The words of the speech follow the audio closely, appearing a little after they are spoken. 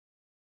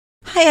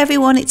Hi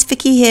everyone, it's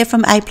Vicky here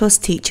from A+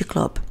 Teacher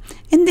Club.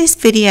 In this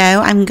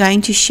video, I'm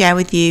going to share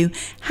with you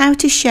how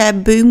to share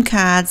boom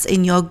cards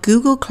in your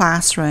Google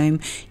Classroom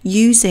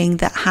using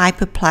the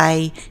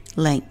HYPERPLAY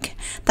link.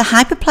 The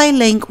HYPERPLAY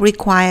link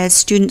requires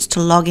students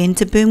to log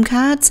into boom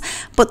cards,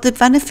 but the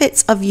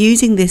benefits of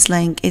using this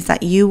link is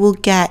that you will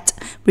get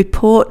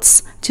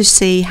reports to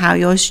see how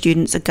your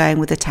students are going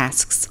with the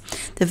tasks.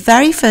 The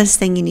very first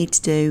thing you need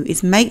to do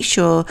is make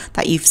sure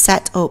that you've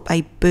set up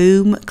a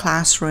Boom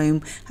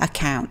Classroom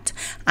account,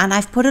 and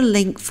I've put a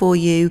link for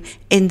you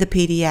in the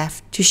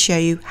PDF to show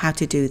you how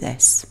to do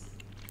this.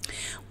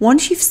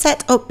 Once you've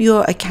set up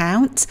your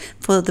account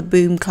for the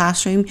Boom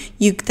Classroom,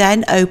 you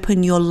then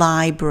open your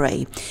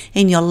library.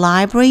 In your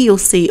library, you'll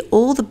see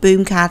all the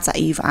boom cards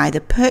that you've either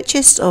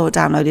purchased or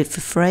downloaded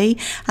for free,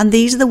 and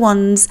these are the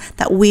ones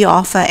that we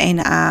offer in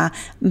our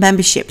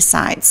membership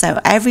site. So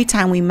every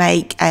time we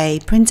make a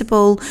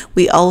printable,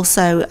 we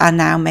also are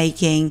now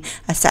making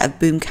a set of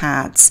boom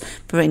cards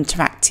for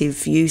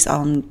interactive use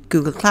on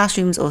Google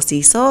Classrooms or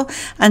Seesaw,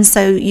 and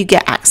so you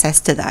get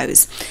access to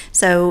those.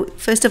 So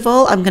first of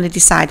all, I'm going to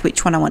decide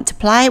which one I want to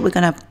play. We're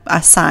going to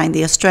assign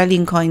the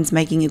Australian coins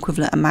making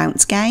equivalent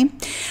amounts game.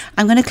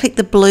 I'm going to click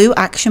the blue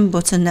action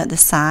button at the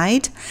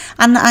side,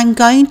 and I'm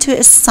going to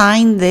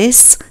assign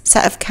this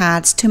set of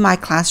cards to my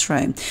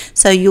classroom.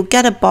 So you'll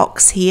get a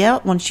box here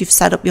once you've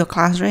set up your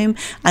classroom,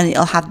 and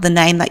it'll have the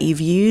name that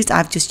you've used.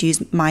 I've just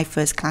used my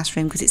first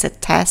classroom because it's a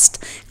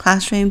test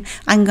classroom.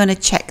 I'm going to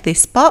check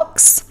this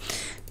box.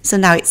 So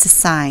now it's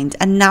assigned,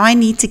 and now I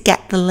need to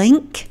get the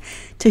link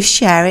to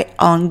share it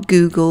on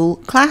Google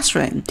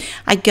Classroom.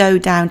 I go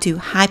down to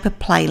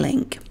HYPERPLAY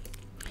Link,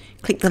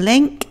 click the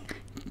link,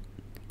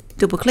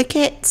 double click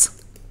it,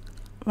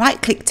 right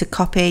click to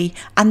copy,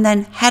 and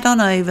then head on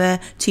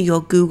over to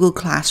your Google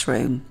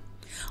Classroom.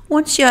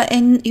 Once you're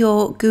in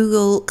your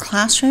Google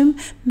Classroom,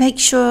 make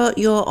sure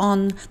you're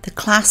on the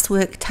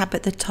classwork tab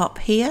at the top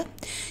here.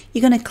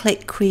 You're going to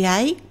click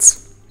Create,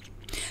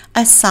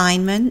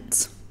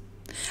 Assignment,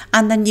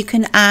 and then you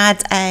can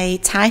add a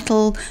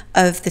title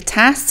of the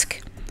task,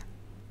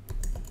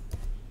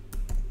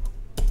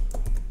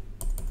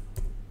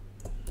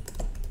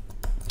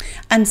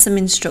 and some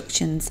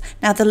instructions.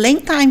 Now the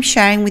link that I'm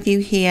sharing with you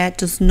here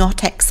does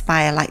not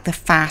expire like the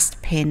fast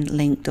pin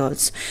link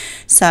does.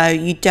 So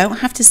you don't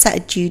have to set a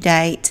due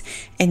date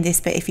in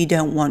this bit if you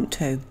don't want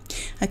to.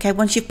 Okay,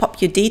 once you've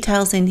popped your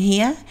details in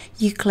here,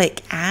 you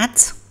click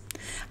add,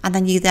 and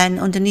then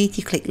underneath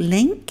you click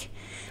link,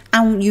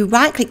 and you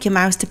right click your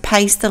mouse to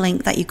paste the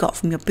link that you got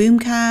from your boom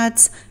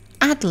cards,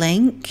 add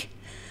link,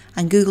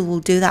 and Google will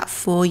do that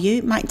for you.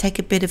 It might take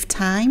a bit of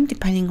time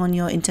depending on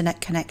your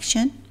internet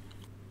connection.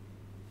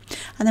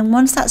 And then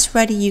once that's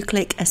ready, you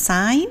click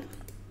assign,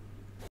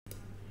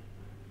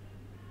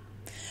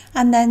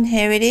 and then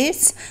here it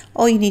is.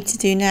 All you need to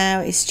do now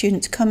is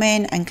students come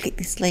in and click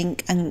this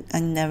link,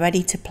 and they're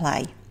ready to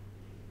play.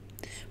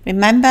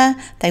 Remember,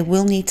 they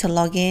will need to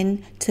log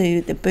in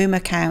to the Boom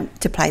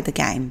account to play the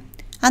game,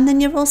 and then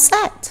you're all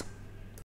set.